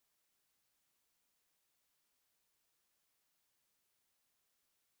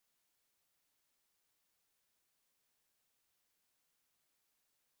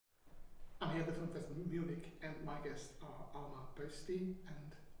I'm here at the Filmfest Munich, and my guests are Alma Pöysti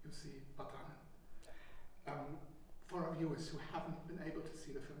and Jussi Vatanen. For our viewers who haven't been able to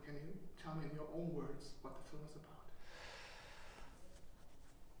see the film, can you tell me in your own words what the film is about?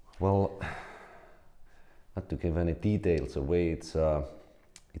 Well, not to give any details away, it's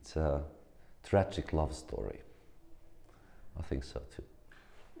a tragic love story. I think so too.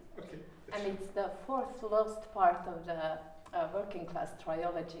 Okay. And it's the fourth lost part of the working class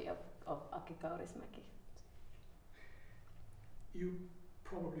trilogy of Aki Kaurismäki. You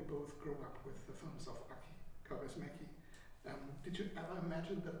probably both grew up with the films of Aki Kaurismäki. Did you ever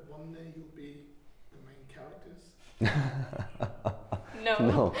imagine that one day you'll be the main characters? No.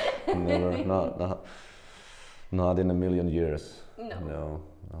 No, never, not in a million years. No.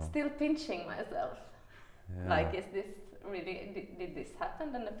 Still pinching myself. Yeah. Like, is this really, did this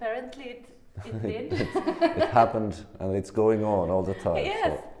happen? And apparently it did. It happened, and it's going on all the time.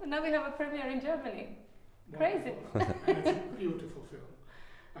 Yes, so. now we have a premiere in Germany. Crazy. And it's a beautiful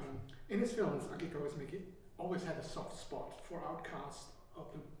film. In his films, Aki Kaurismäki always had a soft spot for outcasts of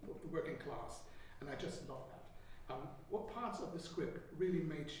the working class, and I just love that. What parts of the script really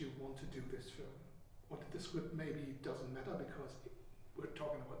made you want to do this film? Or did the script maybe doesn't matter because we're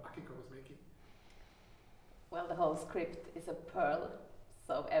talking about Aki Kaurismäki? Well, the whole script is a pearl,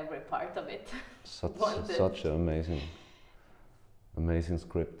 so every part of it. Such an amazing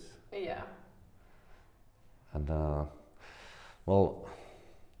script. Yeah. And well,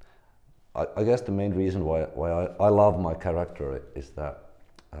 I guess the main reason why I love my character is that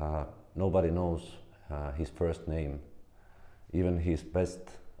nobody knows his first name. Even his best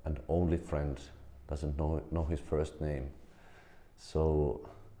and only friend doesn't know his first name. So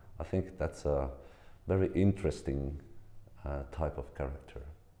I think that's a very interesting type of character.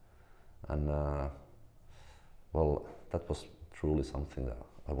 And well, that was truly something that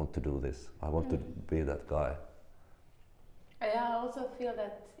I want to do this. I want to be that guy. Yeah, I also feel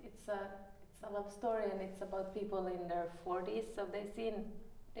that it's a love story, and it's about people in their 40s, so they've seen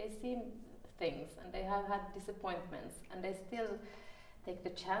things, and they have had disappointments, and they still take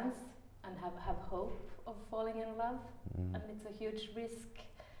the chance and have hope of falling in love. And it's a huge risk,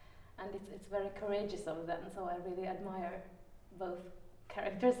 and it's very courageous of them, so I really admire both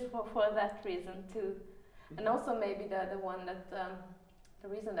characters for that reason too. And also maybe the one that the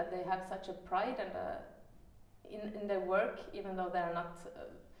reason that they have such a pride and in their work, even though they're not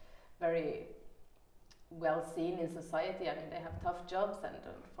very well seen in society. I mean, they have tough jobs and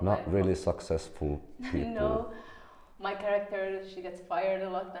not really successful people. No, my character, she gets fired a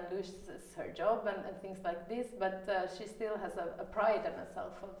lot and loses her job and things like this, but she still has a pride and a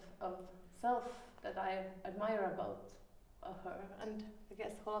of self that I admire about her, and I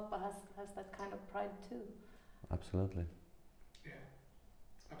guess Holappa has that kind of pride too. Absolutely. Yeah,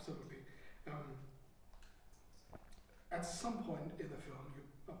 absolutely. At some point in the film, you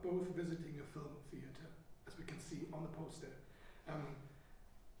are both visiting a film theater, as we can see on the poster.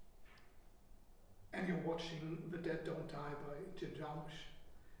 And you're watching The Dead Don't Die by Jim Jarmusch.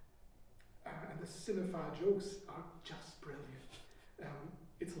 And the cinephile jokes are just brilliant.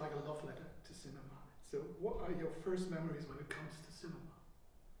 It's like a love letter to cinema. So what are your first memories when it comes to cinema?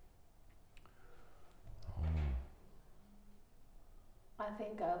 I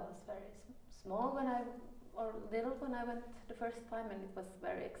think I was very small or little when I went the first time, and it was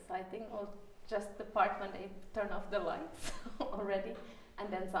very exciting, or just the part when they turn off the lights already,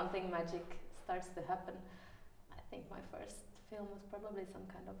 and then something magic starts to happen. I think my first film was probably some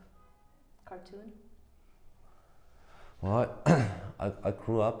kind of cartoon. Well, I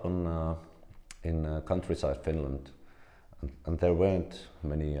grew up in countryside Finland, and there weren't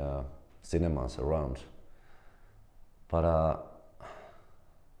many cinemas around. But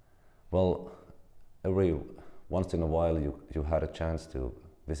well, every once in a while you had a chance to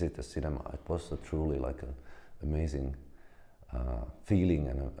visit a cinema. It was truly like an amazing feeling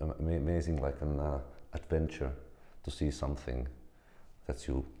and amazing like an adventure to see something that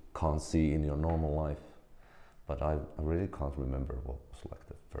you can't see in your normal life. But I really can't remember what was like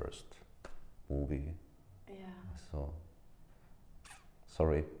the first movie I saw.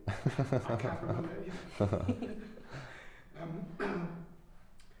 Sorry. I can't remember either.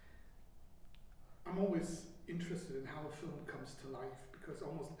 I'm always interested in how a film comes to life, because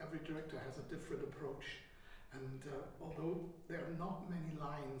almost every director has a different approach. And although there are not many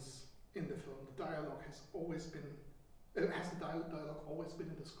lines in the film, the dialogue has always been, has the dialogue always been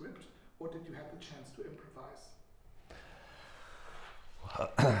in the script, or did you have the chance to improvise?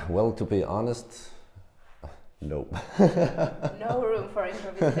 Well, to be honest, no. No room for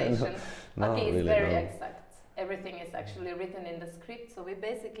improvisation. No, Aki is really very no. exact. everything is actually written in the script. So we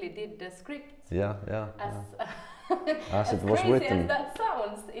basically did the script as as it was crazy written. as that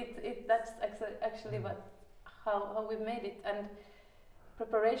sounds. That's actually how we made it. And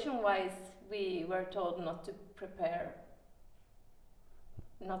preparation-wise, we were told not to prepare,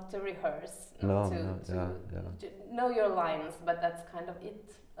 not to rehearse, not to know your lines, but that's kind of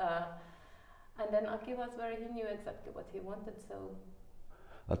it. And then Aki was he knew exactly what he wanted, so.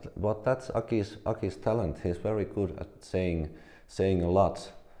 But that's Aki's talent. He's very good at saying a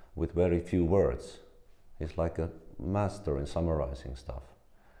lot with very few words. He's like a master in summarizing stuff,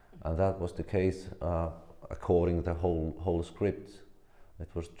 and that was the case according to the whole script. It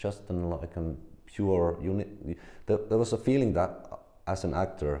was just like a pure unit. There was a feeling that as an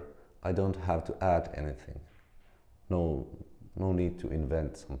actor, I don't have to add anything. No need to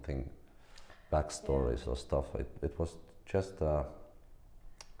invent something, backstories or stuff. It was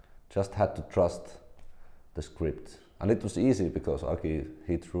just had to trust the script, and it was easy because Aki,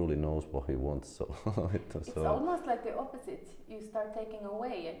 he truly knows what he wants. So it's almost like the opposite. You start taking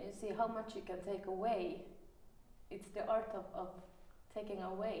away, and you see how much you can take away. It's the art of taking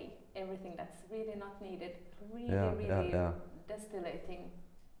away everything that's really not needed. Really distillating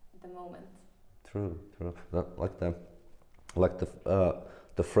the moment. True. Like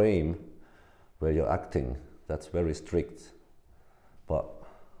the frame where you're acting, that's very strict, but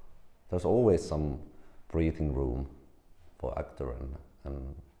there's always some breathing room for actor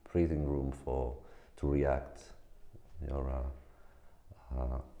and breathing room to react your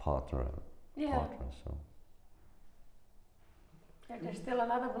partner. So. Yeah, there's still a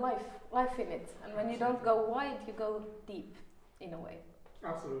lot of life in it, and when you don't go wide, you go deep, in a way.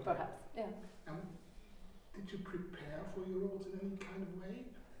 Absolutely. Perhaps, yeah. Did you prepare for your roles in any kind of way?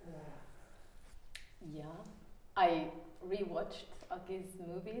 Or? Yeah, I rewatched Aki's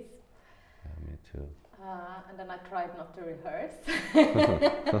movies. Yeah, me too. And then I tried not to rehearse.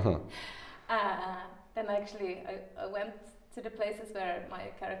 Then actually I went to the places where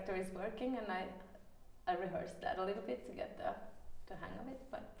my character is working, and I rehearsed that a little bit to get the hang of it,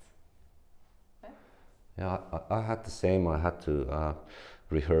 but yeah, I had the same. I had to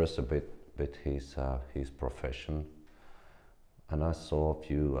rehearse a bit with his profession, and I saw a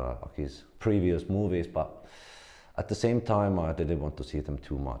few Aki's previous movies, but at the same time I didn't want to see them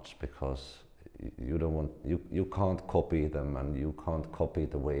too much because you can't copy them, and you can't copy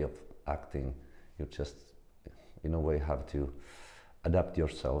the way of acting. You just in a way have to adapt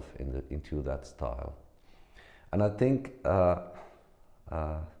yourself into that style. And I think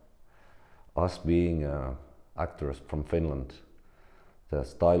us being actors from Finland, the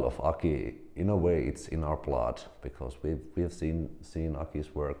style of Aki, in a way, it's in our blood because we've seen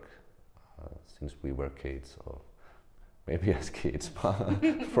Aki's work since we were kids, or maybe as kids, but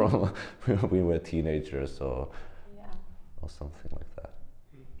from we were teenagers or something like that.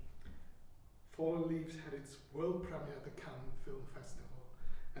 Fallen Leaves had its world premiere at the Cannes Film Festival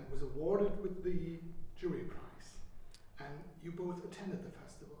and was awarded with the jury prize. And you both attended the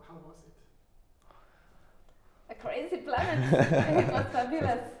festival. How was it? A crazy planet. It was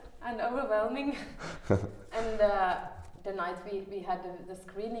fabulous and overwhelming. And the night we had the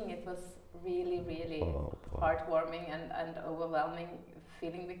screening, it was really heartwarming and overwhelming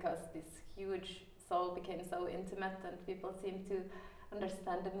feeling, because this huge soul became so intimate and people seemed to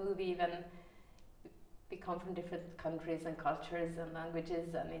understand the movie. Even we come from different countries and cultures and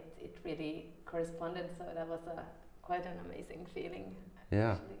languages, and it really corresponded. So that was quite an amazing feeling.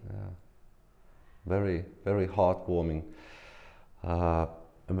 Yeah, actually. yeah. Very heartwarming,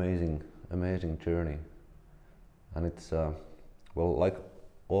 amazing journey. And it's well, like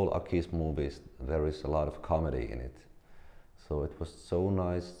all Aki's movies, there is a lot of comedy in it. So it was so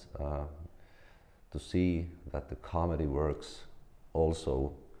nice to see that the comedy works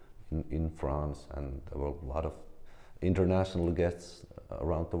also in France, and there were a lot of international guests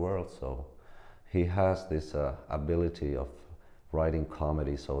around the world. So he has this ability of writing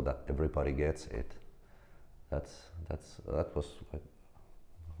comedy so that everybody gets it. That was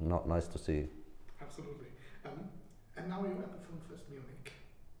not nice to see. Absolutely. And now you're at the Filmfest Munich.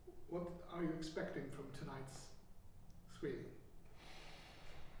 What are you expecting from tonight's screening?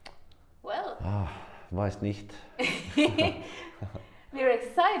 Well, weiß nicht. We're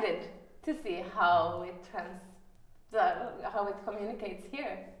excited to see how it communicates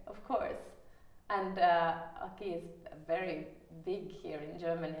here, of course. And Aki is very big here in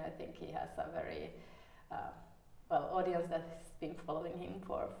Germany. I think he has a very audience that has been following him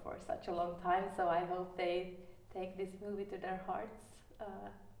for such a long time. So I hope they take this movie to their hearts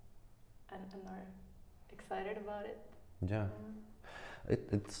and are excited about it. Yeah,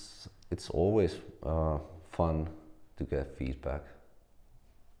 it's always fun to get feedback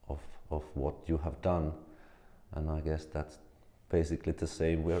of what you have done, and I guess that's basically the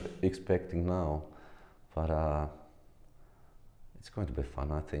same we're expecting now, but it's going to be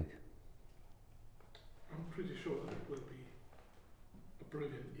fun, I think. I'm pretty sure that it will be a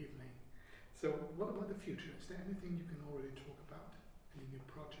brilliant evening. So what about the future? Is there anything you can already talk about? Any new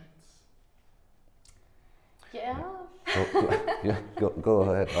projects? Yeah. Go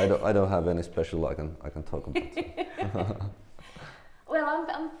ahead. I don't have any special I can talk about. Well,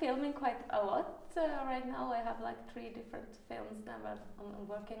 I'm filming quite a lot right now. I have like 3 different films that I'm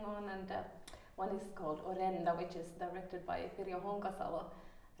working on, and one is called Orenda, which is directed by Pirjo Honkasalo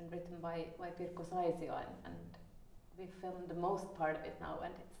and written by Pirkko Saisio, and we filmed the most part of it now,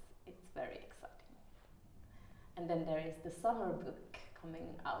 and it's very exciting. And then there is the summer book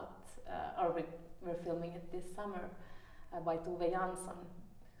coming out, or we're filming it this summer, by Tove Jansson,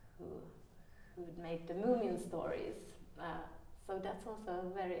 who made the Moomin stories. So that's also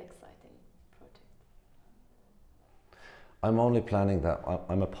a very exciting project. I'm only planning that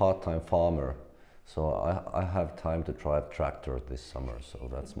I'm a part-time farmer, so I have time to drive tractor this summer, so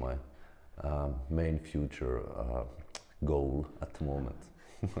that's my main future goal at the moment.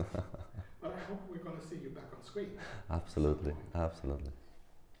 Well, I hope we're going to see you back on screen. Absolutely, absolutely.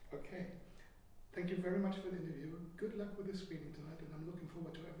 Okay. Thank you very much for the interview. Good luck with the screening tonight, and I'm looking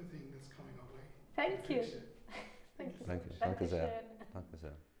forward to everything that's coming our way. Thank you. Thank you. Thank you. Danke schön. Danke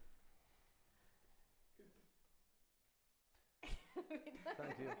sehr.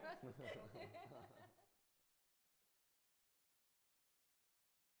 Thank you.